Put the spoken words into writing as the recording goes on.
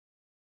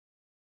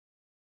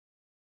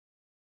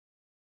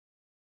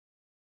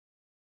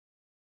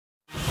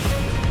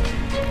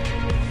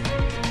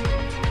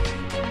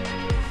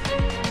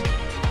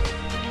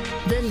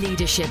The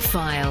Leadership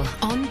File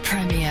on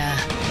Premier.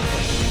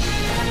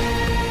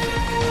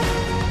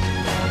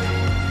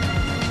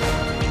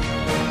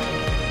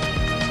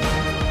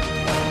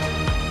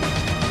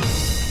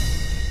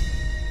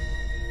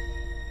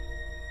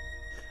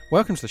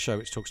 Welcome to the show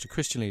which talks to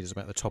Christian leaders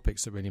about the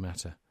topics that really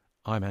matter.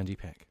 I'm Andy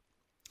Peck.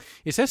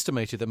 It's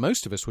estimated that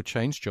most of us will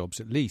change jobs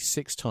at least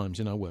 6 times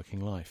in our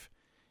working life.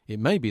 It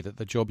may be that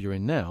the job you're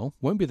in now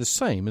won't be the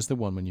same as the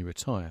one when you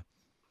retire.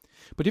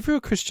 But if you're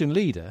a Christian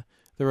leader,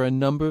 there are a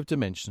number of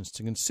dimensions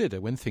to consider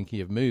when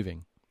thinking of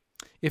moving.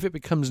 If it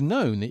becomes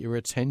known that you're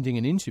attending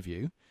an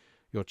interview,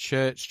 your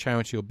church,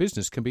 charity or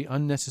business can be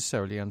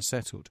unnecessarily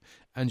unsettled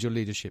and your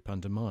leadership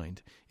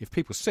undermined if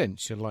people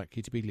sense you're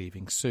likely to be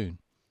leaving soon.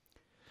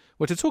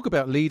 Well, to talk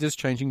about leaders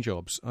changing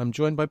jobs, I'm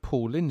joined by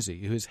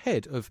Lindsay, who is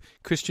head of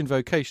Christian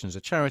Vocations,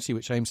 a charity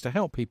which aims to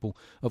help people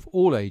of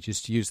all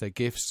ages to use their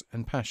gifts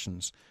and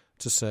passions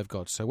to serve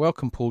God. So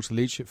welcome, Paul, to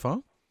Leadership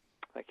File.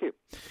 Thank you.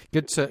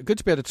 Good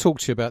to be able to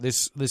talk to you about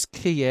this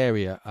key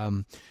area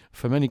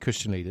for many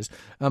Christian leaders.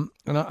 And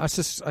I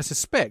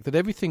suspect that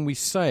everything we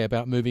say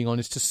about moving on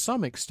is to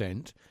some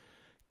extent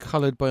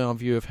coloured by our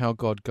view of how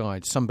God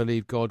guides. Some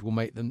believe God will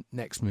make the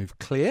next move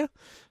clear,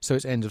 so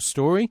it's end of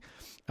story.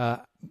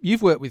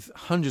 You've worked with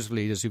hundreds of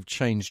leaders who've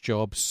changed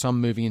jobs, some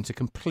moving into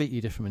completely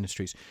different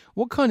ministries.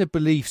 What kind of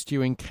beliefs do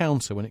you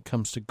encounter when it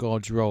comes to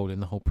God's role in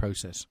the whole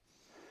process?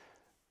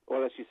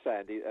 Well, as you say,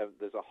 Andy,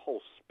 there's a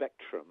whole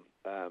spectrum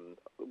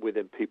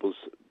within people's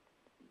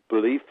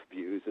belief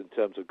views in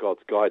terms of God's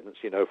guidance.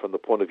 You know, from the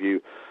point of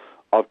view,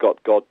 I've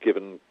got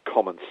God-given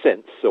common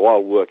sense, so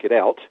I'll work it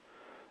out.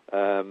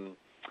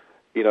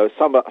 You know,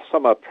 some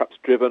are perhaps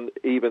driven,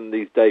 even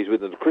these days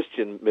within the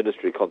Christian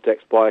ministry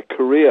context, by a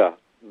career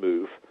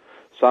move.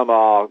 Some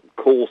are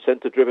call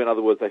center driven. In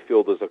other words, they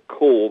feel there's a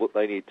call that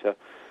they need to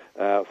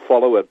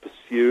follow and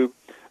pursue.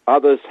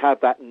 Others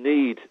have that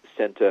need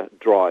center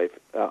drive.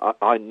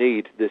 I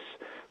need this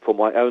for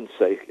my own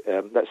sake.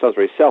 That sounds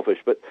very selfish,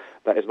 but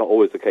that is not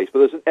always the case. But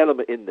there's an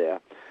element in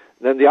there.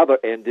 And then the other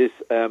end is,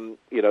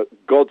 you know,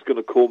 God's going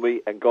to call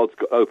me and God's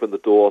going to open the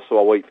door, so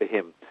I'll wait for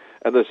him.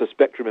 And there's a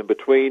spectrum in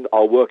between.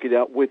 I'll work it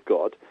out with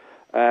God.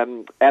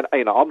 And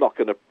you know, I'm not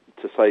going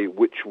to say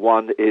which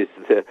one is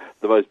the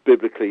most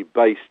biblically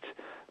based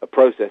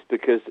process,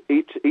 because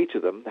each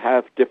of them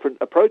have different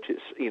approaches.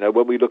 You know,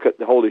 when we look at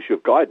the whole issue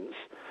of guidance,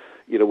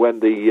 you know, when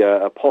the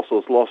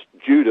apostles lost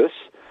Judas,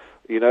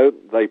 you know,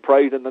 they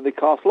prayed and then they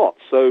cast lots.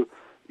 So,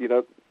 you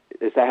know,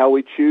 is that how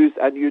we choose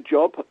a new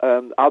job?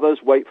 Others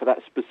wait for that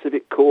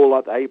specific call,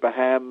 like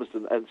Abraham's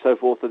and so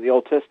forth in the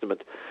Old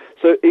Testament.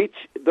 So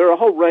there are a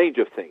whole range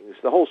of things,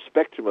 the whole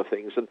spectrum of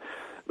things, and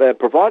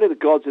provided that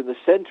God's in the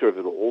center of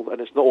it all, and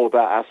it's not all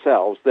about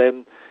ourselves,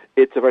 then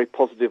it's a very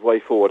positive way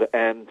forward,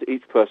 and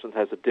each person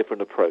has a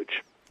different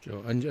approach.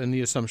 Sure, and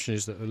the assumption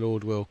is that the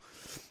Lord will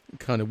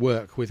kind of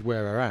work with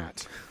where we're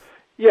at.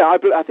 Yeah,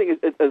 I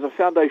think there's a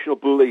foundational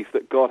belief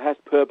that God has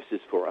purposes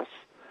for us,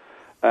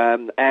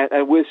 and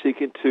we're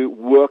seeking to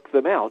work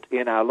them out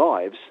in our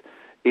lives,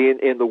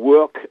 in the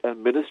work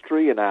and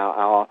ministry, in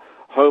our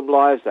home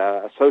lives,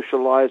 our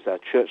social lives, our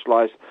church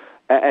lives,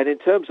 and in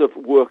terms of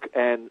work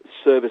and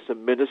service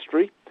and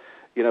ministry,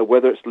 you know,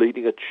 whether it's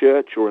leading a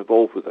church or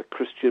involved with a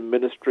Christian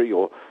ministry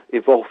or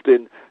involved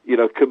in, you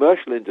know,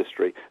 commercial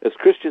industry. As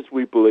Christians,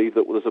 we believe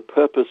that there's a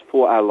purpose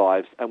for our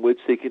lives, and we're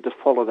seeking to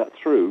follow that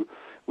through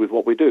with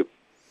what we do.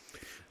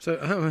 So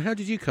how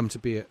did you come to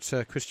be at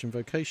Christian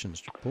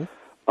Vocations, Paul?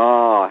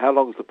 How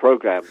long is the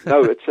program?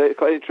 No, it's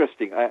quite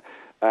interesting.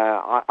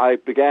 I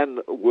began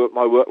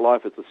my work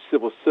life as a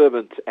civil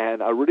servant,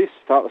 and I really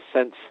felt a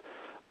sense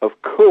of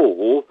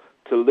call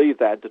to leave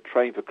that and to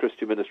train for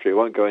Christian ministry. I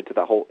won't go into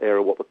that whole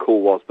area what the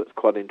call was, but it's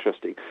quite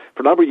interesting.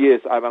 For a number of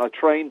years, I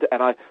trained, and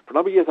for a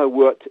number of years I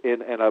worked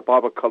in a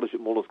Bible college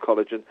at Morelands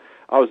College, and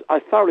I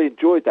thoroughly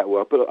enjoyed that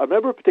work. But I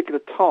remember a particular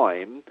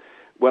time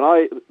when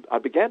I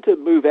began to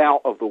move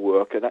out of the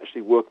work and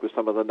actually work with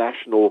some of the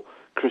national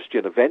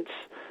Christian events,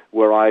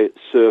 where I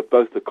served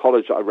both the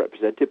college I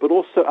represented, but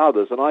also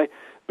others, and I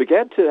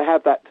began to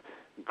have that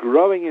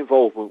growing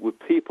involvement with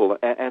people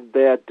and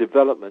their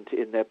development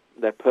in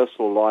their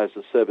personal lives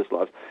and service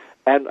lives.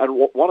 And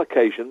one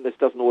occasion, this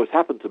doesn't always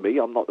happen to me,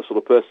 I'm not the sort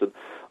of person,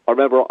 I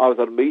remember I was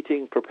at a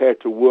meeting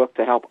prepared to work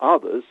to help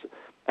others,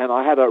 and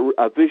I had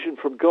a vision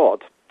from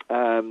God,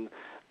 and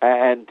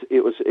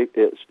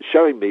it's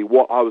showing me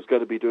what I was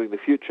going to be doing in the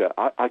future.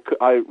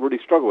 I really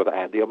struggled with it,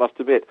 Andy, I must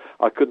admit.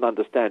 I couldn't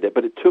understand it,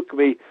 but it took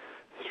me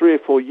 3 or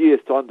 4 years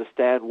to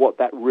understand what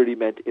that really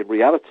meant in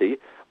reality.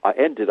 I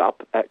ended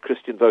up at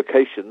Christian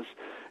Vocations,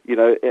 you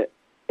know,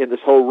 in this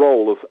whole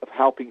role of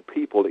helping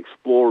people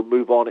explore and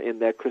move on in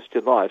their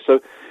Christian lives. So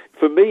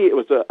for me, it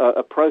was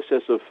a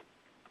process of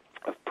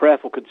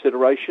prayerful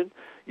consideration.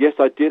 Yes,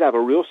 I did have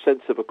a real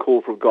sense of a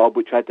call from God,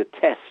 which I had to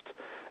test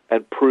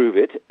and prove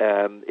it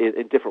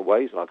in different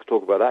ways, and I could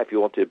talk about that if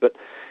you wanted. But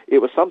it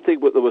was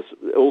something that there was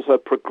also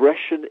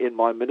progression in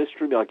my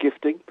ministry, my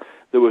gifting.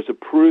 There was a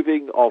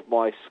proving of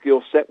my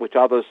skill set, which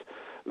others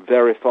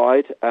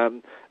verified,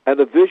 and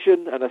a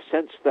vision and a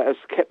sense that has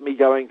kept me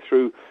going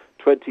through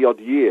 20-odd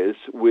years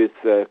with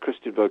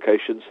Christian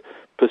vocations,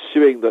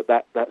 pursuing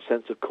that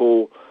sense of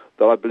call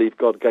that I believe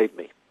God gave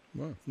me.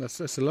 Well,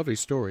 that's a lovely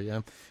story,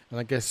 and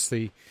I guess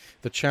the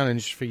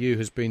challenge for you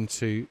has been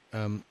to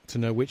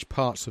know which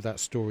parts of that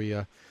story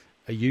are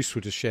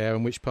useful to share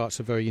and which parts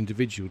are very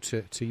individual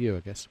to you,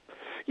 I guess.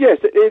 Yes,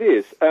 it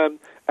is, and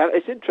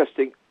it's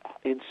interesting.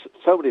 In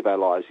so many of our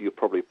lives, you'll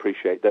probably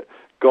appreciate that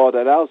God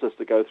allows us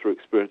to go through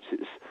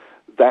experiences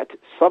that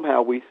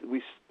somehow we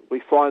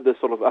find a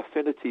sort of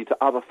affinity to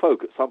other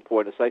folk at some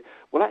point and say,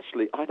 well,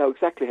 actually, I know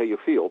exactly how you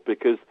feel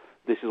because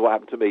this is what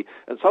happened to me.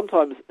 And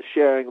sometimes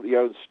sharing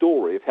your own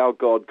story of how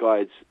God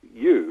guides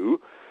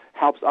you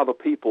helps other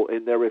people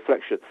in their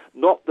reflection.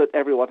 Not that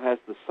everyone has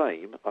the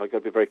same. I've got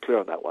to be very clear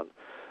on that one.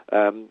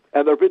 And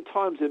there have been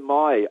times in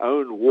my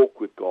own walk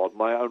with God,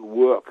 my own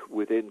work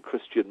within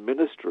Christian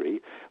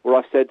ministry, where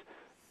I said,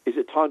 is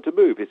it time to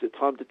move? Is it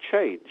time to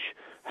change?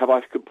 Have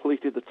I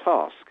completed the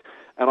task?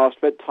 And I've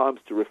spent times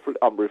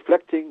I'm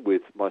reflecting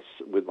with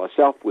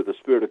myself, with the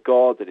Spirit of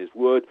God and His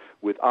Word,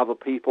 with other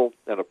people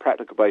on a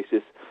practical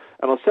basis.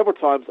 And on several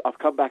times I've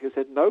come back and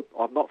said, no,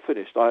 I'm not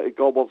finished.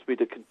 God wants me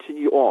to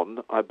continue on,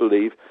 I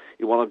believe,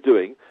 in what I'm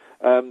doing.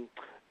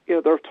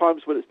 There are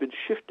times when it's been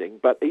shifting,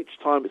 but each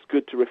time it's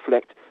good to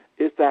reflect,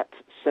 is that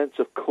sense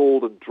of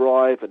call and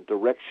drive and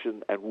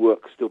direction and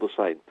work still the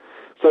same?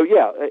 So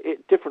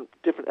different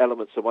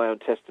elements of my own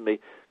testimony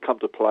come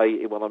to play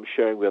in what I'm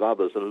sharing with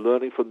others and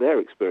learning from their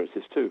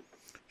experiences too.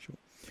 Sure.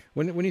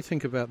 When you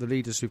think about the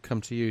leaders who've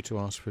come to you to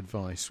ask for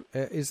advice,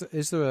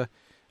 is there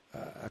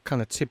a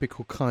kind of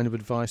typical kind of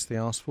advice they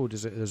ask for?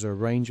 Is there a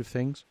range of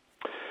things?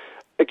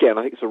 Again,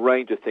 I think it's a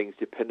range of things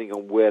depending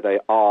on where they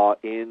are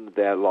in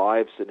their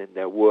lives and in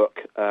their work.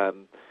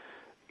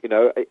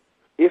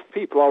 If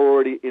people are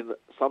already in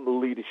some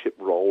leadership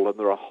role, and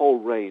there are a whole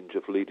range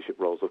of leadership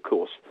roles, of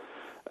course,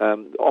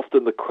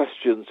 often the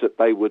questions that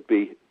they would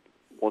be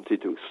wanting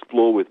to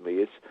explore with me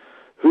is,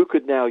 who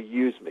could now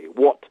use me?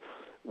 What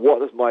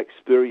has my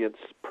experience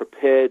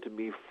prepared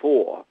me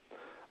for?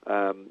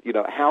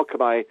 How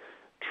can I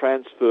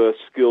transfer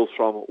skills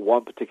from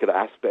one particular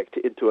aspect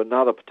into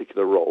another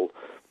particular role,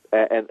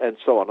 and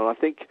so on? And I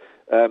think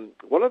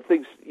one of the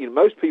things,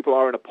 most people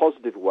are in a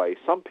positive way.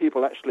 Some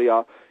people actually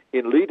are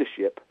in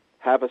leadership,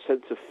 have a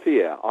sense of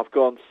fear. I've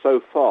gone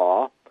so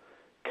far,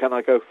 can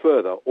I go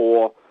further?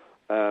 Or,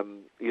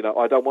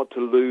 I don't want to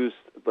lose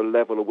the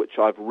level at which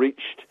I've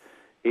reached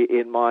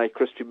in my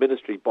Christian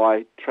ministry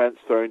by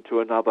transferring to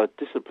another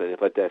discipline,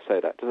 if I dare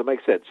say that. Does that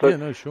make sense? So yeah,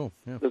 no, sure.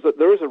 Yeah.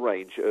 There is a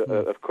range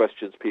of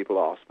questions people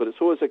ask, but it's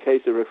always a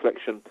case of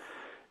reflection.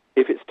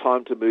 If it's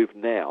time to move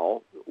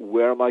now,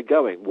 where am I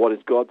going? What is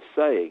God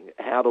saying?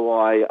 How do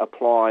I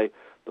apply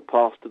the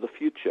past to the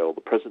future or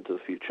the present to the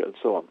future, and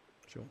so on?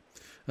 Sure.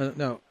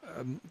 Now,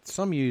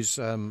 some use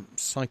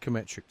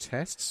psychometric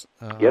tests.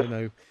 Yes. I don't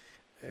know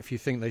if you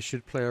think they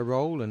should play a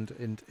role,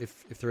 and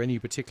if there are any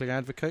particular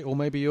advocate, or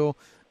maybe you're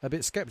a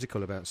bit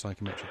sceptical about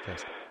psychometric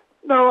tests.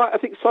 No, I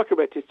think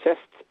psychometric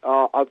tests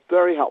are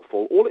very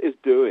helpful. All it is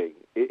doing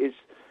is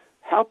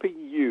helping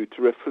you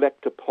to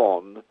reflect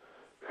upon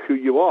who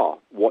you are,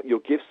 what your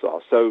gifts are.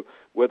 So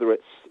whether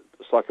it's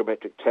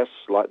psychometric tests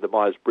like the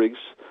Myers-Briggs,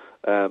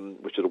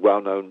 which is a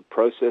well-known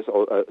process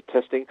or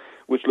testing,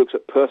 which looks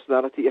at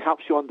personality, it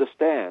helps you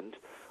understand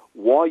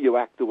why you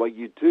act the way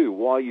you do,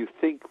 why you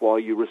think, why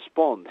you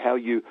respond, how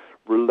you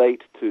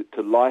relate to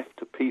life,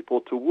 to people,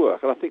 to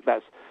work. And I think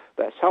that's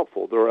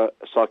helpful. There are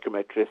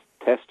psychometric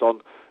tests on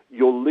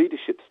your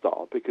leadership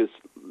style, because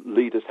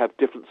leaders have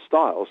different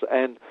styles,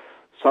 and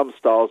some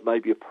styles may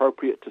be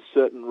appropriate to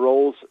certain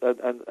roles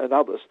and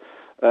others.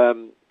 How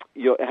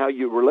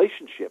your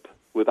relationship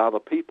with other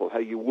people, how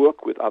you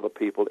work with other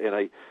people in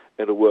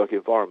a work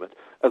environment,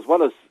 as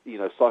well as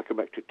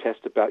psychometric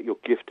tests about your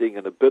gifting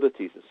and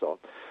abilities and so on.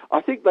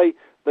 I think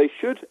they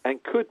should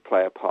and could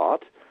play a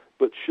part,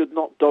 but should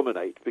not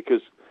dominate,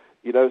 because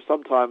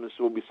sometimes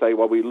when we say,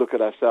 well, we look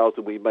at ourselves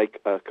and we make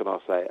a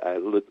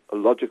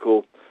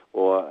logical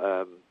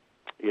or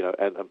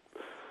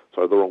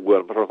sorry, the wrong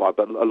word,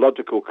 but a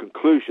logical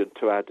conclusion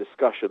to our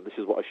discussion. This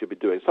is what I should be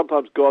doing.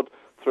 Sometimes God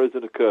throws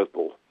in a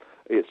curveball,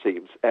 it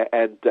seems,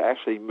 and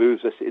actually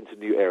moves us into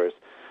new areas.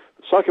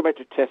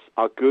 Psychometric tests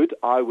are good.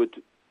 I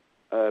would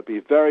be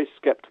very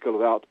skeptical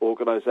about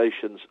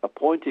organizations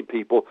appointing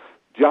people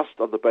just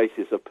on the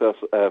basis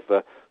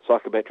of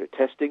psychometric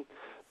testing,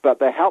 but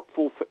they're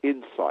helpful for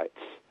insights,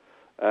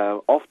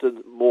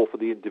 often more for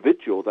the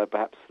individual than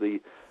perhaps the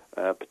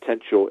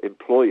potential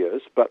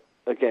employers, but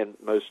again,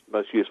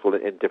 most useful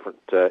in different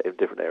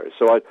areas.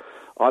 So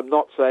I'm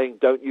not saying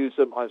don't use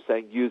them. I'm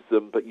saying use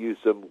them, but use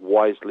them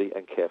wisely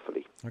and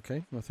carefully.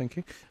 Okay, well, thank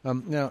you.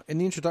 Now, in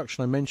the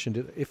introduction, I mentioned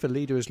it. If a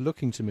leader is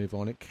looking to move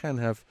on, it can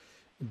have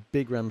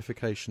big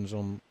ramifications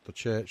on the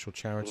church or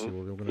charity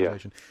or the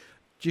organisation. Yeah.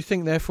 Do you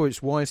think, therefore,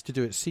 it's wise to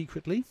do it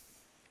secretly?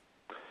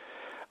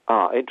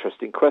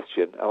 Interesting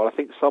question. Well, I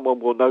think someone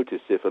will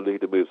notice if a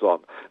leader moves on.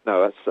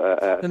 No,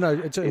 that's... No,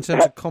 in terms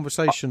of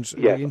conversations,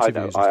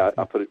 interviews. I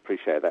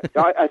appreciate that.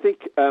 I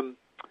think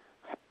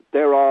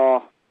there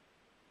are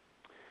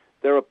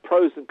there are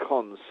pros and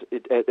cons.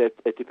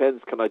 It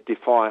depends. Can I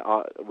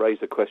raise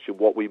a question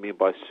what we mean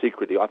by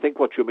secretly? I think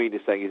what you mean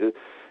is saying is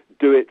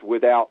do it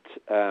without,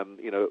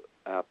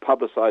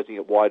 publicizing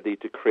it widely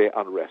to create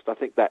unrest. I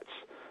think that's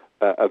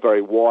a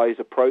very wise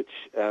approach.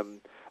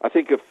 I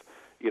think of,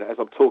 as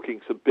I'm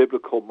talking, some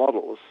biblical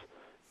models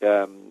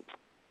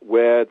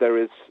where there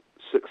is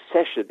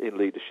succession in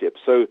leadership.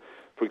 So,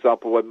 for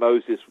example, when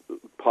Moses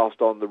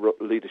passed on the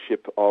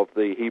leadership of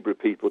the Hebrew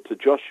people to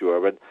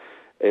Joshua and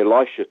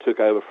Elisha took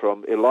over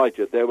from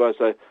Elijah, there was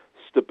a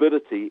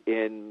stability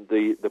in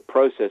the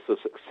process of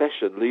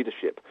succession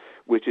leadership,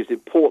 which is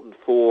important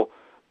for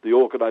the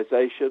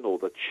organization or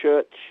the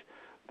church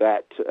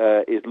that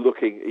is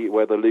looking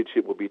where the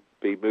leadership will be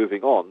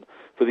moving on.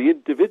 For the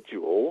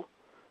individual,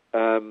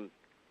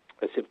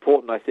 it's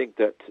important, I think,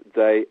 that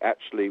they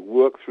actually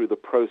work through the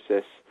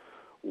process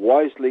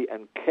wisely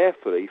and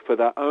carefully for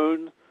their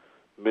own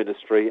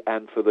ministry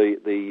and for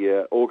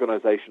the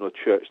organization or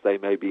church they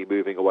may be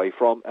moving away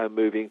from and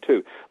moving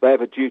to. They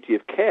have a duty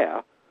of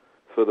care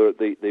for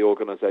the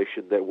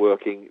organization they're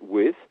working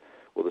with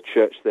or the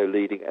church they're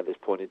leading at this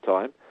point in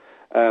time.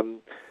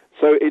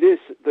 So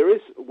there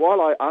is,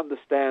 while I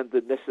understand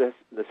the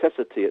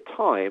necessity at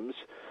times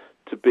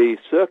to be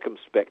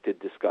circumspect in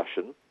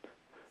discussion,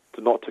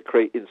 not to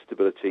create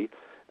instability,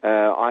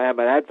 I am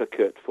an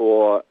advocate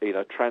for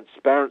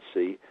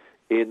transparency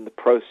in the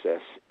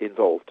process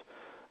involved.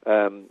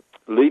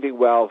 Leading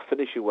well,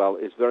 finishing well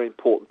is very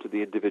important to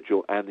the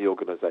individual and the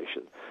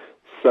organization.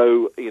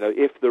 So,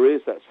 if there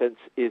is that sense,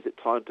 is it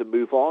time to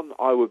move on?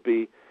 I would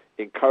be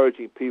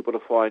encouraging people to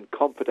find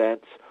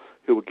confidants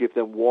who will give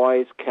them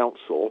wise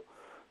counsel,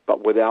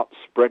 but without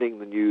spreading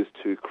the news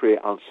to create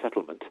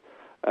unsettlement,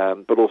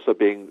 but also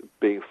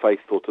being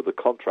faithful to the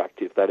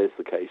contract, if that is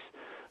the case,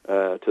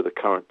 to the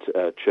current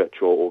church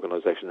or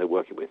organisation they're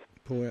working with.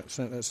 Paul,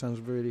 that sounds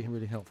really,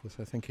 really helpful,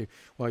 so thank you.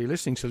 Well, you're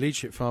listening to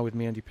Leadership File with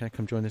me, Andy Peck.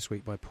 I'm joined this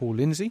week by Paul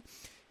Lindsay.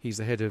 He's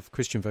the head of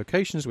Christian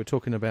Vocations. We're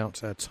talking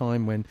about a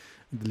time when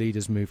the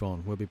leaders move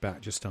on. We'll be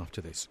back just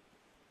after this.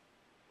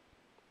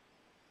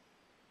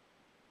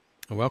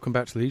 Welcome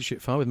back to Leadership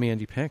File with me,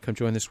 Andy Peck. I'm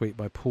joined this week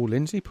by Paul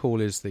Lindsay. Paul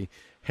is the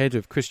head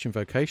of Christian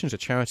Vocations, a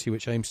charity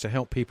which aims to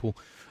help people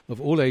of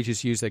all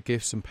ages use their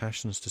gifts and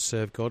passions to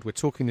serve God. We're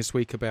talking this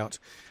week about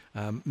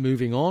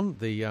moving on,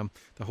 the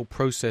whole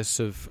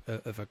process of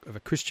a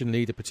Christian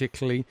leader,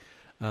 particularly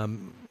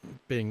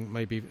being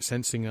maybe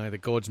sensing either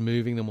God's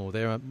moving them or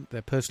they're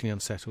personally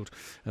unsettled,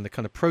 and the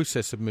kind of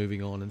process of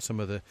moving on and some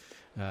of the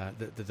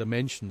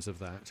dimensions of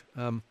that.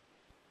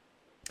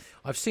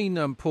 I've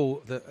seen,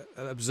 Paul, the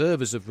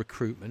observers of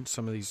recruitment,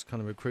 some of these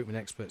kind of recruitment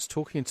experts,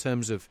 talking in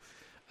terms of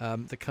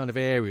the kind of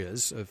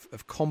areas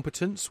of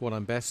competence, what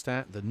I'm best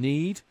at, the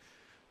need,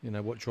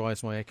 what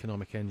drives my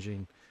economic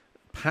engine,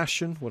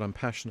 passion, what I'm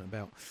passionate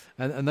about.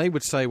 And they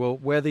would say, well,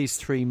 where these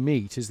three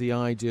meet is the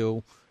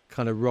ideal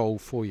kind of role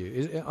for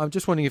you. I'm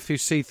just wondering if you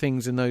see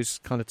things in those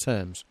kind of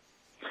terms.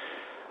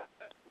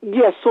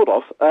 Yes, sort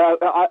of.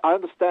 I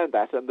understand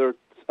that, and there are,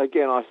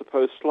 again, I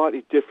suppose,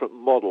 slightly different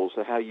models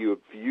of how you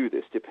would view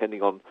this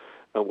depending on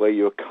where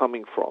you're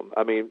coming from.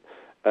 I mean,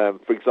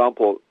 for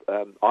example,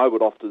 I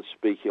would often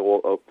speak,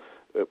 or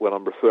when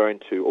I'm referring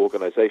to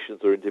organizations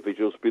or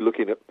individuals, be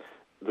looking at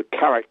the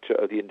character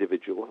of the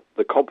individual,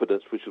 the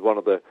competence, which is one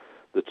of the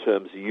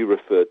terms you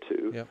referred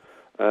to, yep.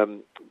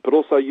 But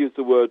also use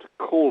the word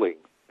calling.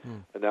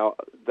 And now,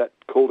 that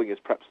calling is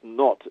perhaps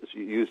not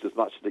used as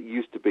much as it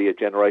used to be a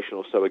generation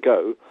or so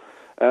ago.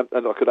 And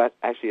I could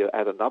actually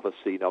add another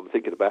C now I'm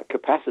thinking about,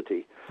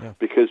 capacity, yeah.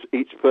 Because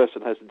each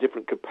person has a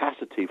different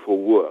capacity for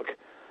work,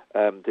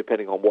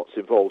 depending on what's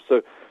involved.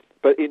 So,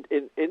 but in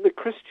the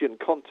Christian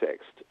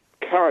context,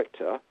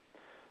 character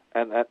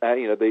and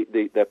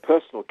their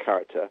personal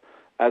character,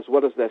 as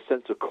well as their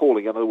sense of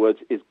calling, in other words,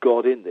 is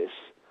God in this,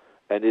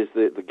 and is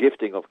the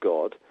gifting of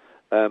God,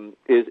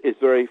 is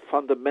very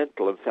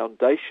fundamental and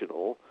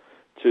foundational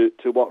to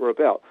what we're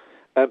about.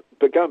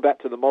 But going back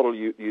to the model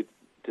you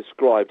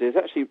described, is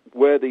actually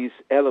where these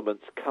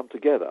elements come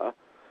together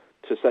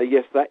to say,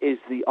 yes, that is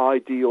the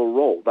ideal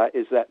role. That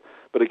is that.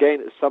 But again,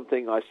 it's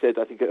something I said,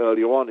 I think,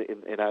 earlier on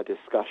in our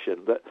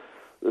discussion, that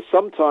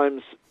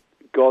sometimes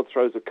God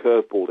throws a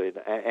curveball in,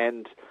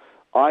 and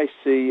I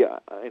see,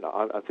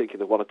 I'm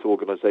thinking of one or two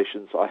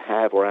organizations I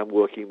have or am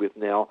working with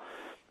now.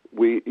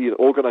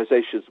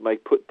 Organizations may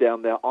put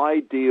down their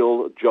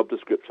ideal job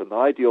description, the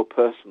ideal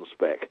person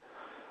spec,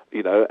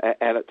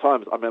 and at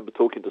times I remember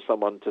talking to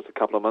someone just a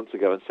couple of months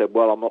ago and said,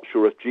 well, I'm not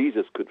sure if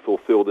Jesus could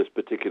fulfill this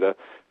particular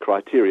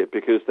criteria,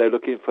 because they're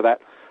looking for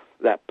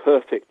that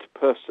perfect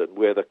person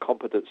where the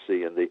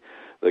competency and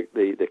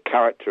the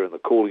character and the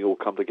calling all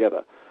come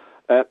together.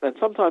 And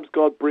sometimes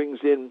God brings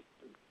in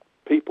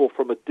people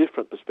from a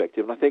different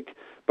perspective, and I think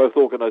both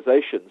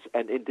organizations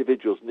and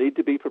individuals need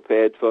to be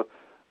prepared for.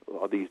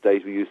 These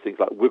days we use things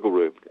like wiggle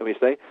room.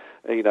 That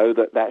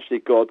actually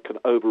God can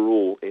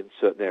overrule in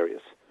certain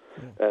areas.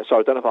 Yeah. So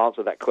I don't know if I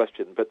answered that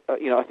question, but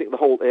I think the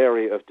whole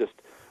area of just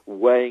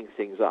weighing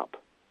things up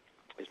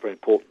is very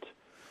important.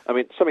 I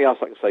mean, something else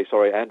I can say,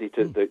 sorry, Andy,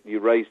 you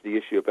raised the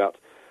issue about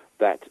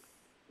that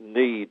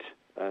need.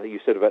 You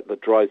said about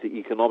that drives the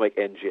economic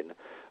engine.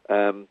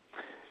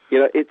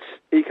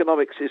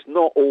 Economics is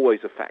not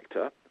always a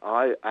factor.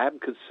 I am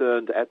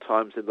concerned at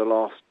times in the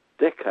last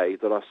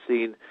decade that I've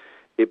seen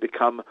it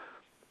become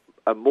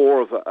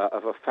more of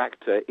a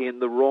factor in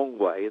the wrong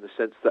way, in the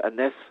sense that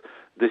unless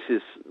this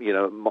is,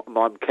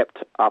 I'm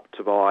kept up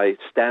to my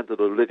standard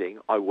of living,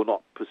 I will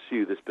not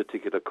pursue this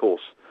particular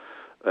course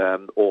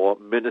or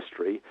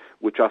ministry,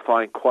 which I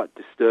find quite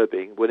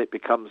disturbing when it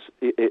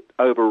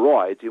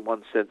overrides, in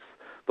one sense,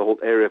 the whole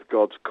area of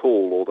God's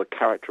call or the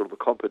character of the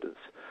competence.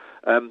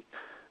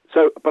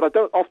 But I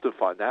don't often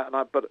find that,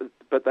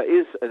 but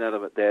there is an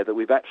element there that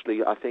we've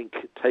actually, I think,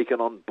 taken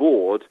on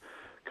board,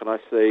 can I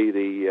say,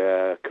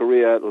 the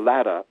career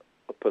ladder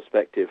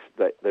perspective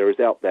that there is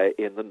out there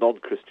in the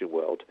non-Christian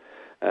world.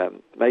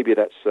 Maybe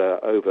that's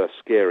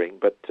over-scaring,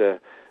 but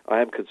I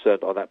am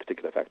concerned on that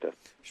particular factor.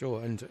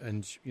 Sure, and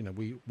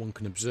one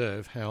can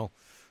observe how,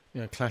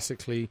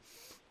 classically,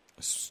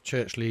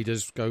 church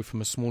leaders go from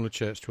a smaller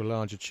church to a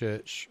larger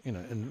church,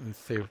 and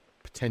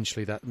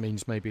potentially that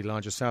means maybe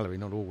larger salary,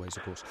 not always,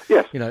 of course.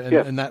 Yes.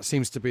 And that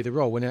seems to be the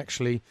role, when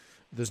actually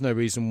there's no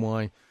reason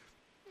why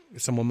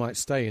someone might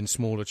stay in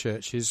smaller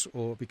churches,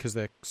 or because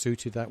they're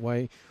suited that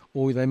way,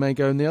 or they may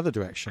go in the other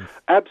direction.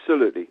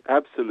 Absolutely.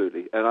 And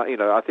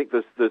I think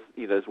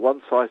there's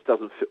one size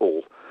doesn't fit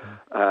all.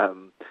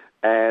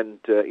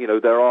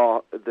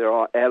 There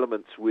are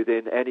elements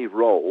within any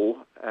role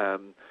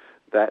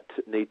that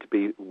need to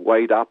be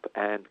weighed up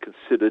and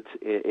considered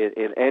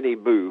in any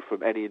move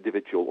from any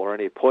individual or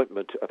any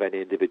appointment of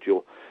any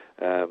individual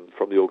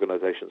from the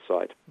organisation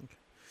side. Okay.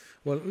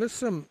 Well,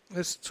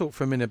 let's talk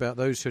for a minute about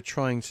those who are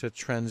trying to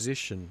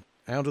transition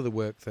out of the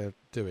work they're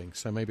doing.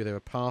 So maybe they're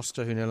a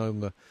pastor who no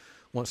longer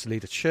wants to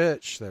lead a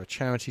church, they're a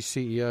charity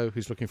CEO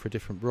who's looking for a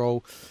different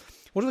role.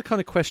 What are the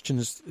kind of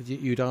questions that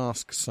you'd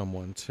ask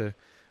someone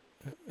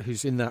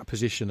who's in that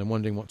position and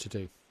wondering what to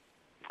do?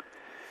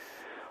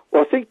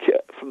 Well, I think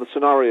from the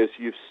scenarios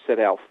you've set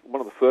out,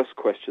 one of the first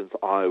questions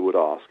I would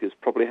ask is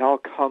probably how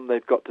come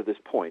they've got to this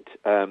point.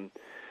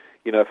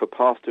 If a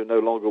pastor no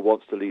longer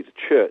wants to lead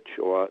a church,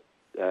 or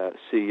a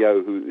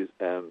CEO who is,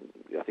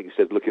 I think you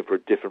said, looking for a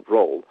different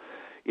role,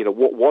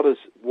 what are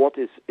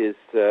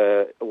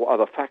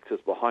the factors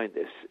behind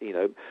this?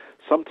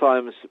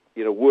 Sometimes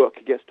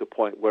work gets to a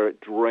point where it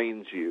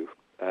drains you.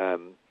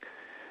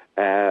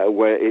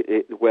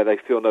 Where they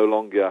feel no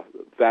longer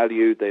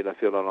valued, they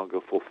feel no longer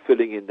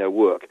fulfilling in their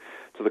work.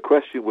 So the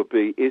question would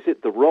be: is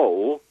it the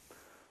role,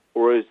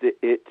 or is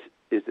it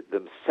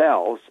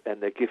themselves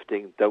and their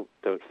gifting don't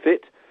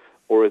fit,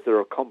 or is there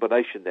a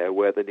combination there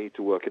where they need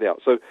to work it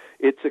out? So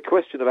it's a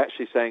question of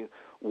actually saying,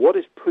 what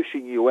is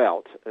pushing you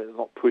out?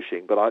 Not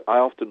pushing, but I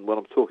often, when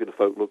I'm talking to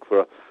folk, look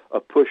for a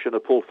push and a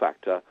pull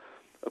factor.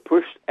 A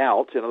push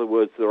out, in other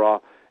words, there are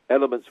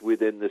elements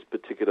within this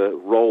particular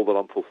role that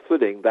I'm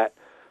fulfilling that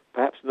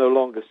perhaps no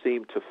longer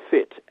seem to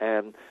fit,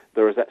 and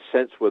there is that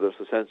sense, whether it's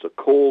a sense of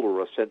call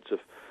or a sense of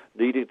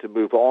needing to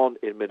move on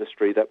in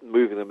ministry, that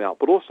moving them out,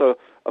 but also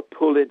a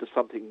pull into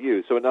something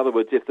new. So in other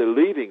words, if they're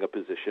leaving a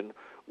position,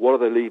 what are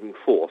they leaving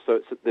for? So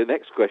the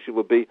next question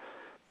would be,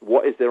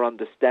 what is their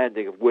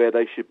understanding of where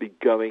they should be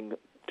going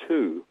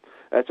to?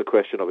 That's a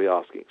question I'll be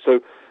asking.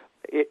 So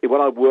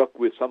when I work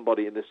with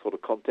somebody in this sort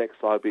of context,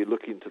 I'd be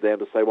looking to them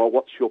to say, well,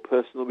 what's your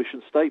personal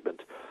mission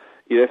statement?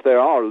 If they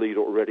are a leader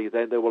already,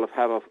 then they will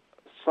have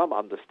some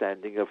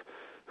understanding of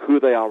who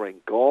they are in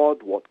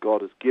God, what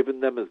God has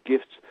given them as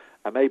gifts,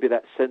 and maybe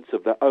that sense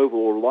of their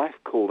overall life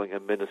calling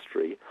and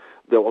ministry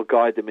that will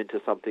guide them into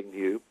something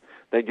new.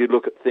 Then you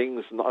look at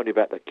things not only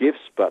about the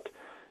gifts, but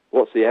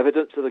what's the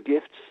evidence of the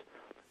gifts?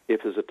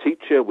 If there's a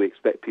teacher, we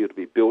expect people to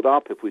be built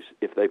up.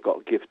 If they've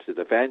got gifts in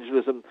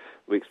evangelism,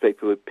 we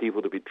expect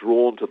people to be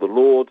drawn to the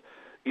Lord.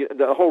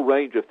 The whole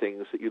range of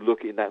things that you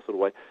look in that sort of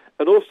way.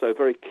 And also,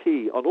 very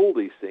key on all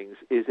these things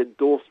is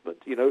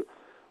endorsement.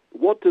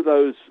 What do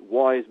those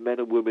wise men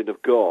and women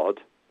of God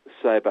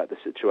say about the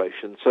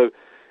situation? So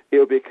it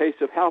will be a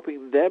case of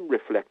helping them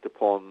reflect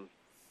upon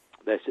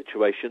their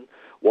situation,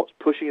 what's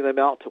pushing them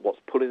out, what's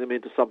pulling them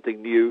into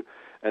something new,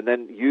 and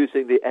then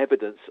using the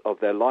evidence of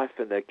their life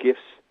and their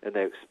gifts and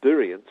their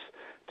experience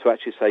to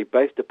actually say,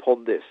 based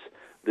upon this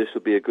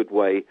would be a good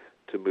way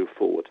to move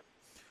forward.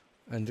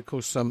 And, of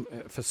course,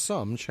 for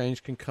some,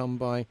 change can come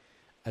by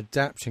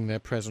adapting their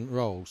present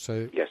role.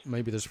 So yes,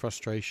 maybe there's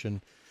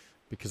frustration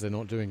because they're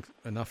not doing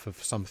enough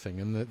of something.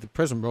 And the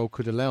present role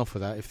could allow for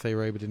that if they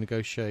were able to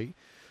negotiate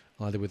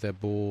either with their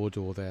board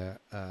or their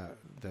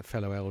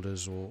fellow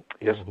elders or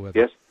whoever.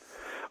 Yes.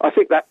 I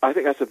think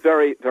that's a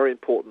very, very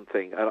important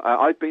thing. And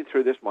I've been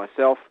through this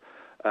myself.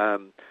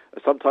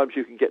 Sometimes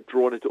you can get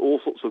drawn into all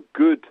sorts of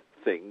good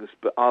things,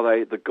 but are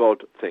they the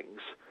God things?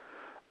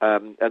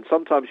 And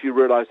sometimes you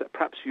realize that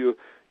perhaps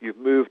you've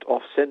moved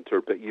off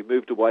center, but you've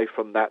moved away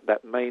from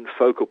that main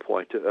focal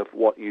point of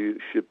what you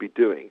should be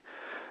doing.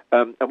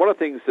 And one of the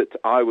things that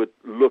I would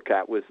look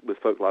at with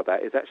folk like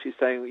that is actually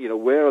saying,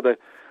 where are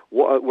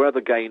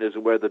the gainers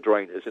and where are the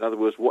drainers? In other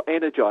words, what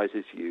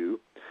energizes you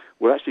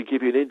will actually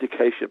give you an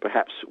indication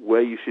perhaps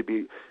where you should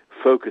be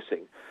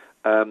focusing.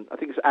 I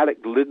think it's Alec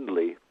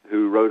Lindley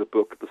who wrote a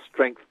book, The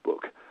Strength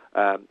Book.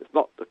 It's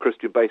not a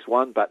Christian-based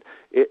one, but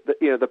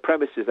the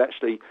premise is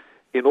actually,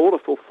 in order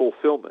for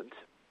fulfillment,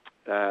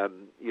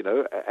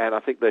 and I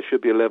think there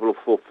should be a level of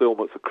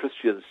fulfillment for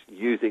Christians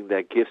using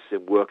their gifts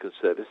in work and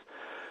service.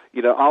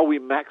 Are we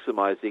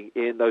maximizing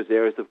in those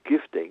areas of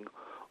gifting,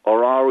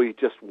 or are we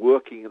just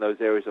working in those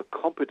areas of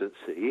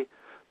competency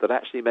that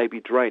actually may be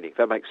draining, if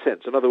that makes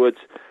sense? In other words,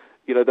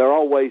 there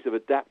are ways of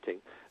adapting.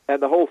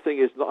 And the whole thing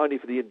is not only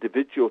for the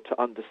individual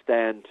to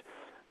understand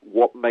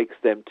what makes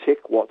them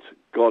tick, what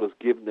God has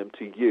given them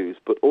to use,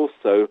 but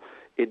also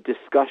in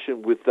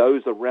discussion with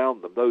those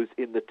around them, those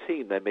in the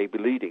team they may be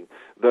leading,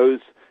 those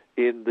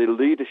in the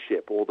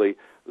leadership or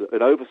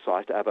an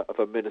oversight of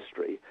a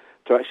ministry,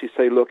 to actually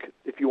say, look,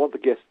 if you want to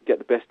get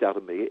the best out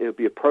of me, it would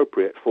be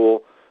appropriate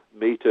for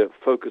me to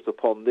focus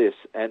upon this,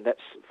 and let's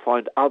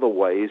find other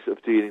ways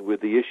of dealing with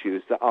the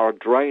issues that are a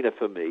drainer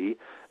for me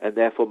and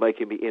therefore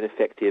making me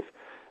ineffective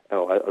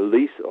or at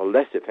least or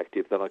less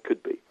effective than I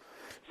could be.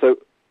 So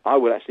I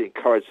would actually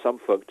encourage some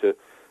folk to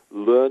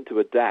learn to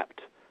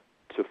adapt,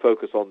 to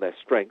focus on their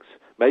strengths,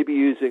 maybe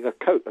using a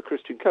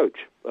Christian coach,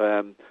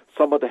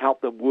 someone to help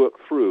them work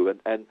through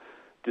and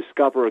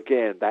discover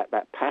again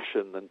that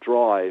passion and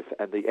drive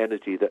and the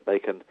energy that they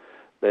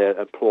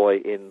employ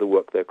in the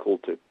work they're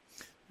called to.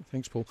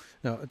 Thanks, Paul.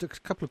 Now, a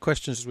couple of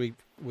questions as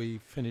we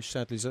finish.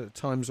 Sadly,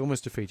 time's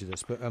almost defeated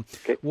us. But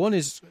okay. One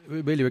is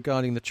really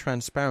regarding the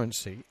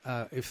transparency.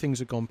 If things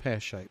have gone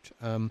pear-shaped,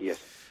 yes.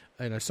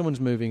 Someone's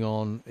moving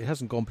on. It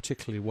hasn't gone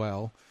particularly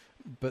well,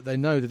 but they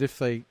know that if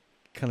they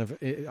kind of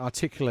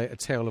articulate a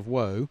tale of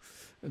woe,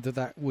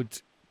 that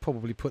would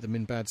probably put them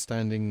in bad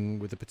standing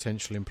with a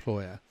potential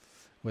employer,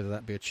 whether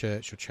that be a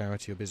church or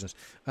charity or business.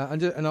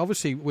 And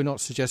obviously, we're not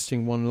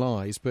suggesting one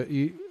lies, but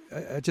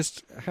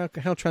just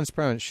how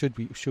transparent should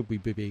we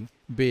be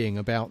being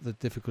about the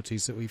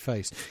difficulties that we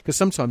face? Because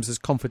sometimes there's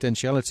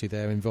confidentiality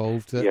there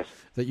involved that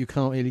you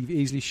can't really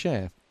easily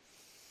share.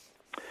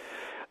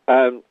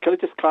 Can I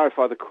just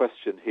clarify the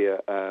question here,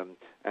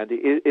 Andy?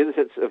 In the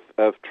sense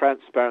of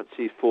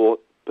transparency for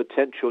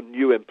potential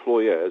new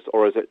employers,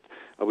 or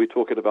are we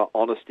talking about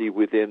honesty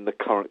within the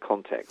current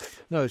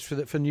context? No, it's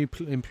for new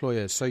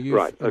employers. So you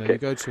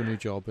go to a new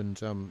job, and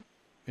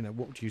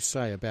what would you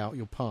say about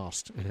your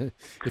past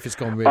if it's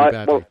gone really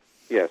badly? Well,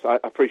 yes, I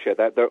appreciate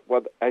that.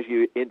 As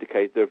you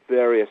indicate, there are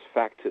various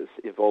factors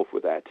involved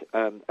with that.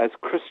 As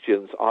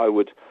Christians, I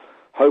would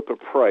hope and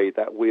pray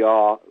that we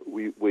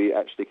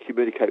actually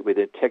communicate with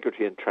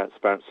integrity and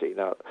transparency.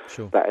 Now,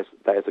 sure. that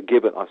is a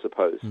given, I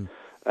suppose.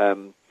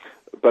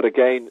 But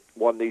again,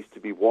 one needs to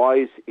be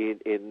wise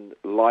in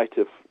light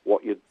of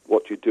what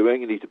you're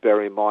doing. You need to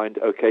bear in mind,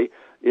 okay,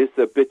 is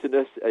there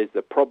bitterness, is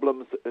there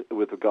problems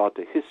with regard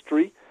to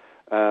history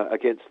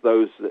against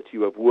those that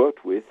you have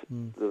worked with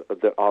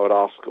that I would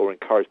ask or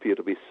encourage people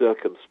to be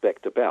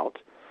circumspect about.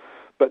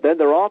 But then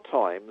there are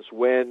times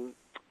when,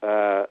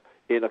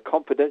 in a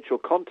confidential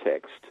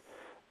context,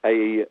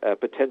 a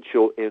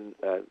potential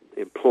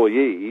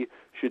employee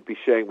should be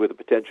sharing with a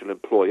potential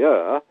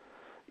employer,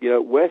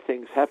 where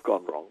things have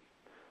gone wrong.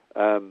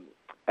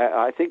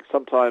 I think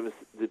sometimes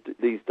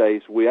these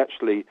days we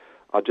actually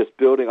are just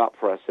building up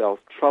for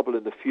ourselves trouble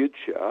in the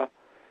future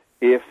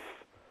if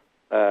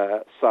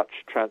such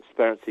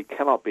transparency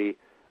cannot be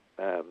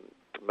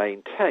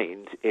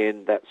maintained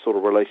in that sort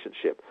of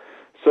relationship.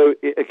 So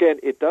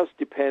it does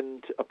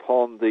depend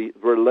upon the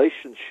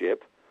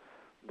relationship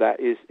that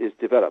is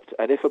developed.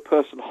 And if a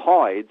person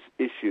hides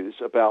issues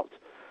about,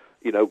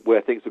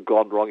 where things have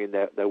gone wrong in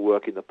their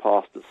work in the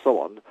past and so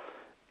on,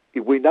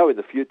 we know in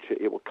the future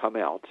it will come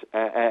out,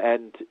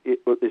 and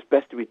it's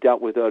best to be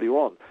dealt with earlier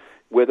on.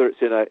 Whether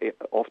it's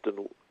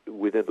often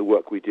within the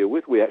work we deal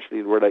with, we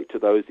actually relate to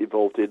those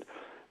involved in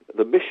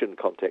the mission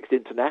context,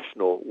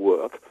 international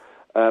work,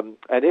 and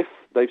if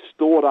they've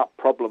stored up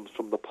problems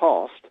from the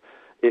past,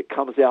 it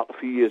comes out a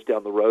few years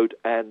down the road,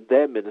 and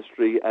their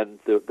ministry and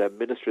their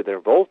ministry they're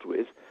involved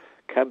with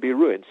can be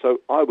ruined.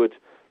 So I would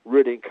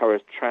really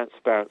encourage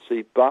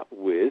transparency, but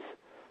with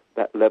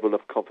that level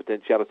of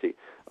confidentiality.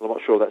 And I'm not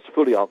sure that's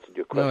fully answered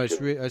your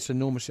question. No, it's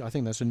enormously. I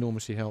think that's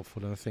enormously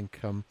helpful, and I think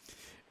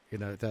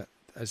that,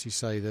 as you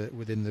say, that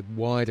within the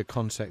wider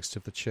context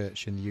of the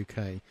church in the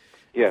UK,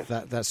 yes,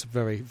 that's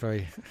very,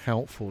 very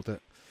helpful.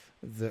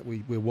 That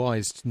we're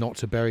wise not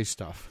to bury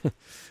stuff.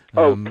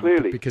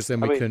 Clearly, because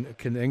then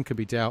can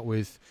be dealt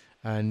with,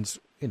 and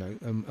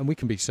and we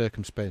can be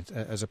circumspect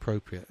as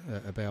appropriate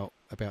about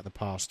the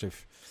past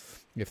if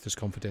there's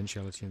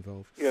confidentiality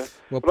involved. Yeah.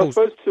 Well, but I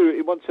suppose too,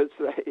 in one sense,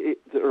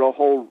 there are a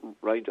whole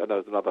range. I know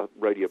there's another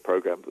radio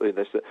program.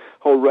 There's a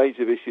whole range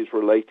of issues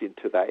relating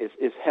to that.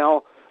 Is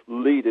how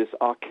leaders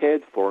are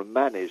cared for and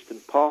managed and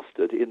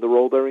pastored in the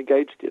role they're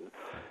engaged in,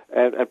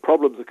 and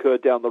problems occur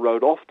down the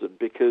road often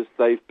because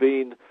they've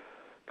been,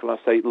 can I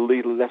say,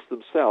 leaderless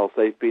themselves.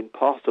 They've been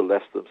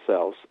pastorless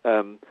themselves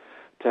to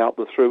help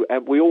them through.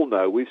 And we all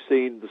know, we've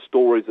seen the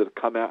stories that have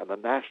come out in the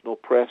national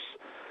press,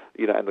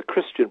 and the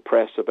Christian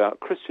press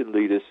about Christian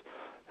leaders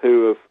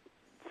who have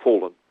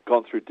fallen,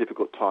 gone through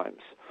difficult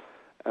times.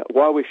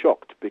 why are we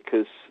shocked?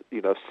 Because,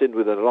 sin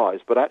within our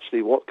lives. But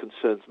actually what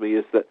concerns me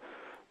is that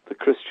the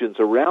Christians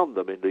around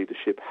them in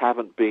leadership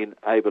haven't been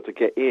able to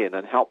get in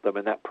and help them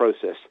in that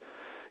process.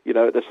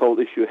 This whole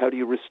issue, how do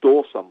you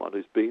restore someone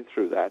who's been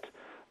through that?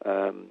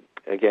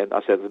 Again,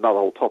 I said it's another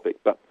whole topic,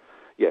 but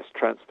yes,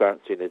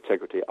 transparency and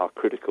integrity are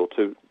critical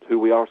to who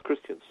we are as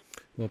Christians.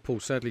 Well, Paul,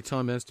 sadly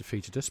time has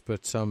defeated us,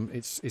 but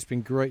it's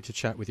been great to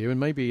chat with you, and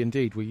maybe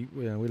indeed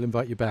we'll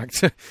invite you back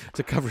to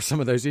cover some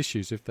of those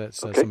issues if that's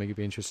something you'd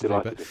be interested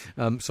in. But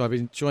so I've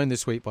been joined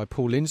this week by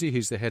Paul Lindsay,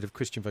 who's the head of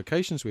Christian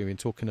Vocations. We've been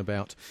talking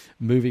about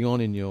moving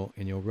on in your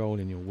role,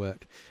 in your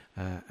work,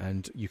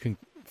 and you can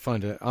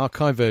find an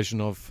archive version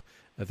of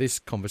this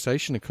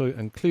conversation,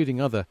 including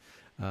other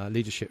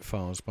leadership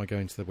files, by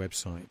going to the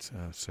website.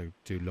 So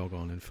do log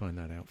on and find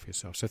that out for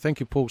yourself. So thank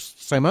you, Paul,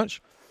 so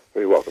much.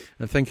 Very welcome.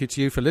 And thank you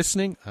to you for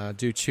listening.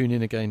 Do tune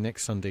in again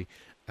next Sunday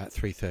at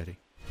 3:30.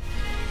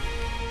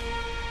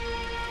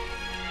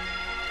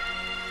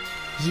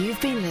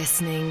 You've been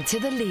listening to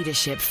The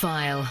Leadership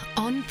File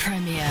on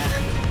Premier.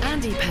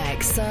 Andy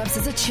Peck serves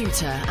as a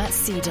tutor at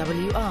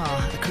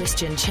CWR, a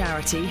Christian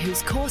charity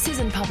whose courses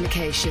and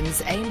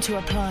publications aim to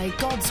apply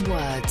God's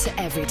Word to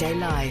everyday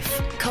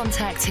life.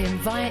 Contact him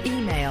via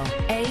email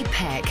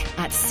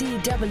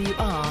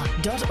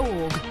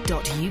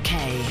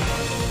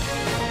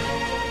apeck@cwr.org.uk.